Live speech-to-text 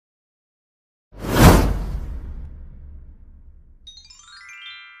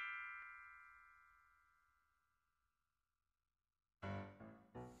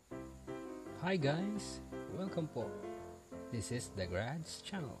Hi guys! Welcome po. This is the Grads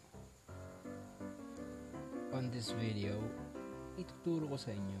channel. On this video, ituturo ko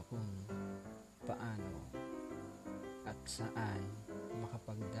sa inyo kung paano at saan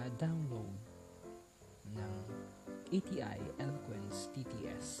makapagda-download ng ETI-Eloquence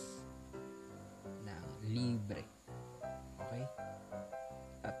TTS ng libre. Okay?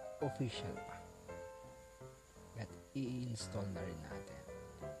 At official pa. At i-install na rin natin.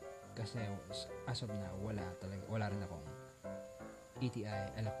 Kasi as of now, wala rin akong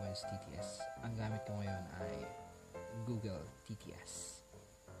ETI-Eloquence TTS. Ang gamit ko ngayon ay Google TTS.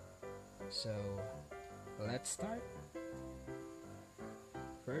 So, let's start.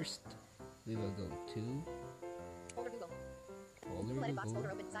 First, we will go to Folder Google. Folder Let box Google,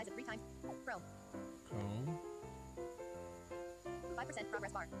 folder open size of 3 times. Chrome. Chrome, 5%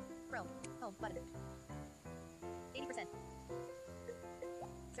 progress bar. Chrome. Home button. 80%.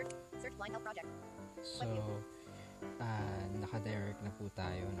 Search blind help project. So, naka-direct na po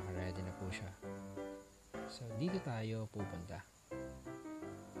tayo, naka-ready na po siya. So, dito tayo pupunta.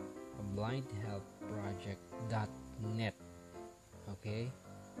 blindhelpproject.net. Okay?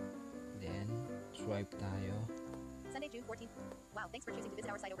 Then, swipe tayo. Sunday, June 14th. Wow, thanks for choosing to visit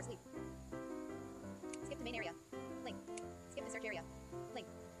our site over sleep. Skip to main area. Link. Skip to search area. Link.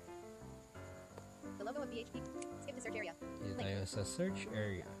 The logo of BHP. Skip to search area. Dito Link. tayo sa search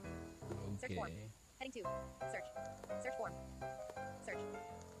area. Search form. Okay. Heading 2. Search. Search form. Search.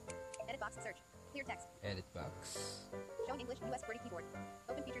 Edit box. Search. Clear text. Edit box. Showing English US QWERTY keyboard.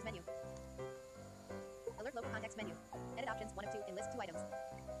 Open features menu. Alert local context menu. Edit options 1 of 2 in list 2 items.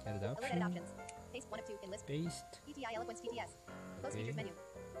 Edit Alert edit option. options. Paste 1 of 2 in list. Paste. ETI-Eloquence TTS. Close Okay. features menu.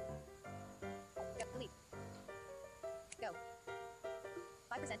 Go. Delete. Go.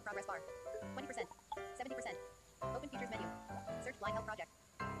 5% progress bar. 20%. 70%. Open features menu. Search blind help project.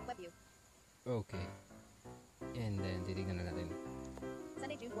 Web view. Okay. And then, titignan na natin.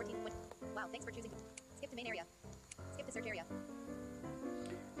 Sunday, June 14th. Wow, thanks for choosing. Skip to main area. Skip to search area.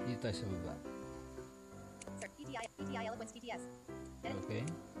 Dito tayo sa baba. Search ETI-Eloquence TTS. Edit Okay.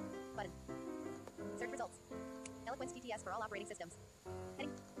 button. Search results. Eloquence TTS for all operating systems.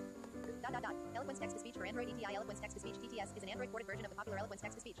 Heading. ... Eloquence text-to-speech for Android. ETI-Eloquence text-to-speech TTS is an Android ported version of the popular Eloquence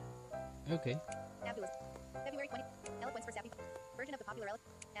text-to-speech. Okay. Tab list. February 20. Eloquence for SAPI. Version of the popular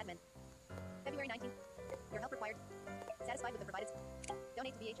admin. February 19th. Your help required. Satisfied with the provided.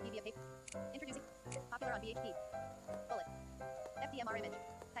 Donate to BHP via PayPal. Introducing. Popular on BHP. Bullet. FDMR image.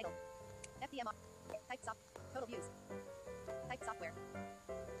 Title. FDMR. Type soft. Total views. Type software.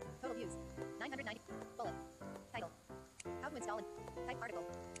 Total views. 990. Bullet. Title. How to install and type article.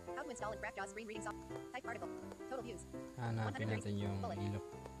 How to install and craft JAWS screen reading software. Type article. Total views. Hanapin natin yung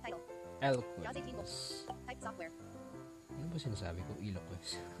Title. JAWS 18 Eloquence. Type software. Ano ba sinasabi ko?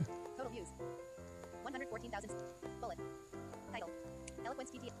 Eloquence. Total views. 114,000. Bullet. Title.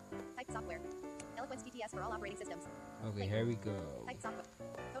 Eloquence TTS. Type software. Eloquence TTS for all operating systems. Okay, here we go. Type software.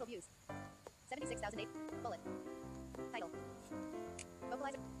 Total views. 76,008. Bullet. Title.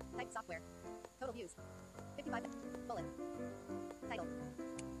 Vocalizer. Type software. Total views. 55. Bullet. Title.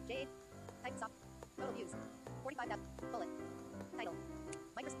 J8. Type soft. Total views. 45,000. Bullet. Title.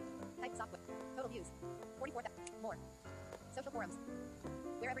 Microsoft. Type software. Total views. 44,000. More. Social forums.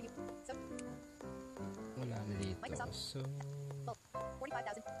 Wherever you. So. Wala na dito. Microsoft. So,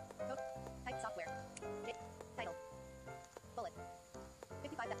 45,000. Type software. J. Title. Bullet.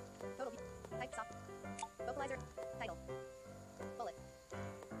 55,000. Total view. Type soft. Vocalizer. Title. Bullet.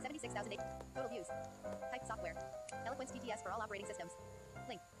 76,008. Total views. Type software. Eloquence TTS for all operating systems.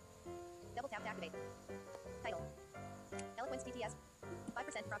 Link. Double tap to activate. Title. Eloquence TTS.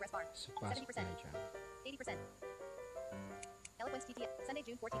 5% progress bar. so pasok 70%. tayo dyan. 80%. Eloquence TTS. Sunday,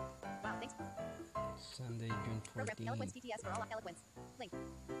 June 14th. Wow, thanks. Sunday, June Program 14. Eloquence TTS for all Eloquence. Link.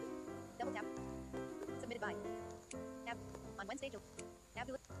 Double tap. Submitted by. Tab. On Wednesday,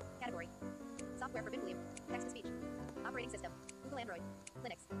 Abdul. Category. Software for Biblium. Text to speech. Operating system. Google Android.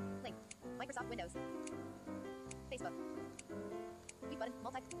 Linux. Link. Microsoft Windows. Facebook. Tweet button.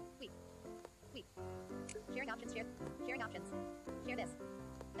 Tweet. Tweet. Sharing options. Sharing options. Share this.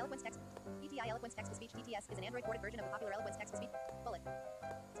 Eloquence text. ETI-Eloquence text to speech TTS is an Android ported version of the popular Eloquence text to speech. Bullet.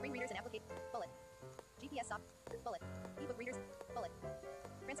 Screen readers and application. Bullet. GPS soft. Bullet. Ebook readers. Bullet.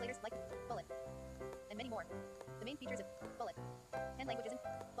 Translators like. Bullet. And many more. The main features of. Bullet. 10 languages in.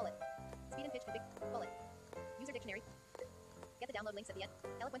 Bullet. Speed and pitch config. Bullet. User dictionary. Get the download links at the end.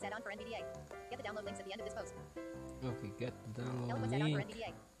 Eloquence add-on for NVDA. Get the download links at the end of this post. Okay, get the download Eloquence add-on for link.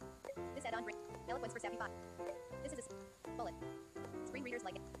 NVDA. This add-on brings Eloquence for SAPI 5. This is a bullet. Screen readers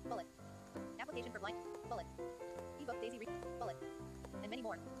like it. Bullet. Application for blind. Bullet. Ebook Daisy read. Bullet. And many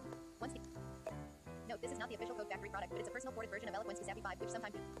more. Once Note, this is not the official Code Factory product, but it's a personal ported version of Eloquence TTS V1.3.3, which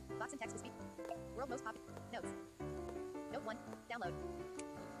sometimes box and text to speech. World most popular. Notes. Note 1. Download.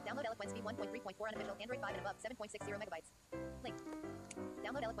 Download Eloquence V1.3.4 unofficial Android 5 and above 7.60 megabytes. Link.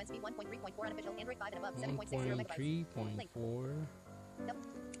 Download Eloquence V1.3.4 unofficial Android 5 and above 7.60 megabytes. Link. 1.3.4.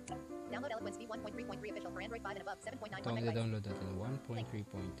 Download Eloquence V1.3.3 official for Android 5 and above 7.91 Ito ang megabytes. download natin.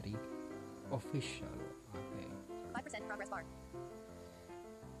 1.3.3 official. Okay. 5% progress bar.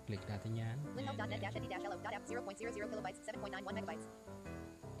 Click natin yan. Linkhelp.net-ed-elo.app 0.00 kilobytes 7.91 megabytes.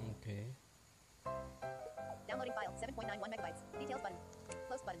 Okay. Downloading file 7.91 megabytes. Details button.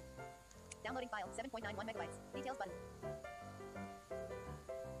 Close button. Downloading file 7.91 megabytes. Details button.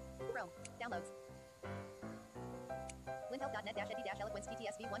 Chrome. Downloads. Linkhelp.net-ed-eloquence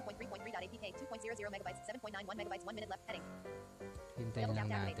TTS V1.3.3.APK 2.00 megabytes 7.91 megabytes 1 minute left. Heading. Hintayin lang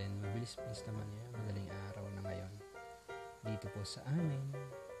natin. Mabilis-bilis naman yan. Madaling araw na ngayon. Dito po sa amin.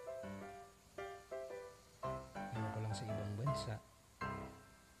 Ewan ko lang sa ibang bansa.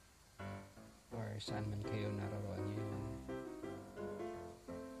 Or saan man kayo naroon ngayon.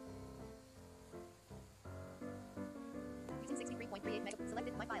 Using 63.38 megabytes.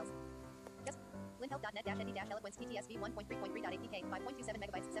 Selected my files. Just linkhelp.net-ed-eloquence TTS V1.3.3.APK 5.27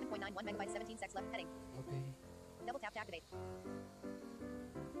 megabytes 7.91 megabytes 17 seconds left. Heading. Okay. Double tap to activate.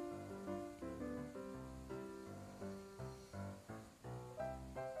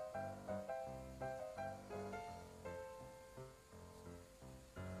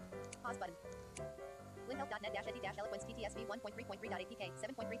 Pause button. Linkhelp.net-ed-eloquence TTS V1.3.3.APK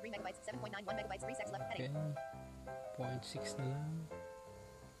 7.33 megabytes 7.91 megabytes 3 seconds left. Okay. Heading. 0.6 na lang.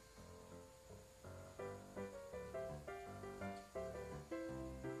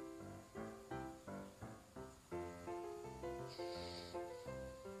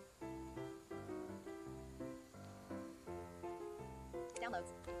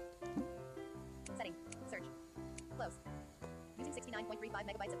 Downloads. Setting. Search. Close. Using 69.35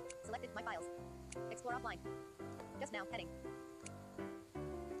 megabytes of selected my files. Explore offline. Just now. Heading.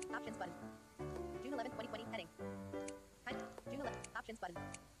 Options button. June 11, 2020. Heading. June 11. Options button.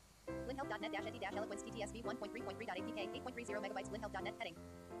 Linkhelp.net-ed-eloquence TTS V1.3.3.APK 8.30 megabytes. Linkhelp.net. Heading.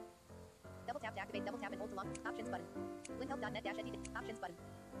 Double tap to activate. Double tap and hold to lock. Options button. Linkhelp.net-ed. Options button.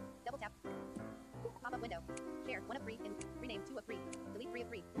 Double tap. Pop-up window. Share 1 of 3. Rename 2 of 3. Delete 3 of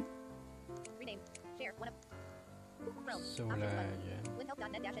 3. Rename. Share 1 of. Chrome. So, Options wala button. yan.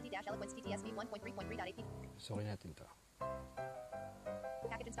 Linkhelp.net-ed-eloquence TTS V1.3.3.APK. Sukin natin to.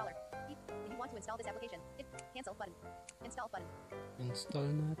 Package installer. Do you want to install this application? Cancel button. Install button. Install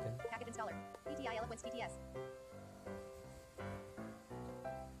natin. Package installer. ETI-Eloquence TTS.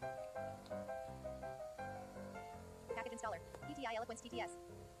 Package installer. ETI-Eloquence TTS.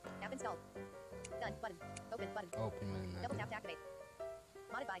 App installed. Done button. Open button. Open muna Double natin. tap to activate.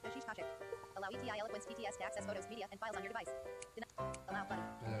 Modded by Ashish Kaushik. Allow ETI-Eloquence TTS to access photos, media, and files on your device. Allow button.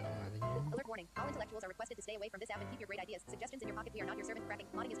 Wala lang natin yan. Alert warning. All intellectuals are requested to stay away from this app and keep your great ideas. Suggestions in your pocket. We are not your servant.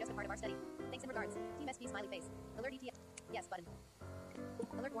 Cracking. Modding is just a part of our study. Thanks and regards. Team SP smiley face. Alert ETI. Yes button.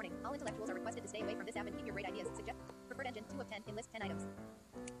 Alert warning. All intellectuals are requested to stay away from this app and keep your great ideas. Suggest. Preferred engine 2 of 10 in list 10 items.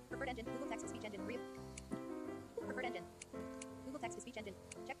 Preferred engine Google text to speech engine 3 of. Preferred engine. Google text to speech engine.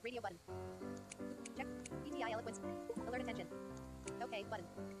 Check radio button. Check. ETI-Eloquence. Alert attention. Okay button.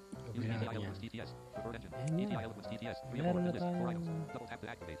 Open natin yan. ETI-Eloquence TTS. Preferred engine. Ayan na. ETI-Eloquence TTS. 3 of Meron 4 na list 4 tayong items. Double tap to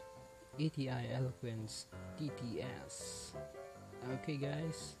activate. ETI-Eloquence TTS. Okay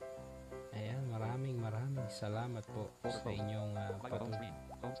guys. Ayan, maraming salamat po sa inyong Home screen.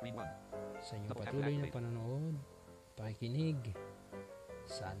 Home screen 1. sa inyong patuloy na panonood, pakikinig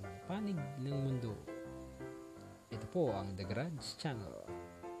sa anong panig ng mundo. Ito po ang The Garage Channel.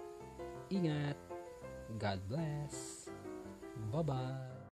 Ingat. God bless. Bye-bye.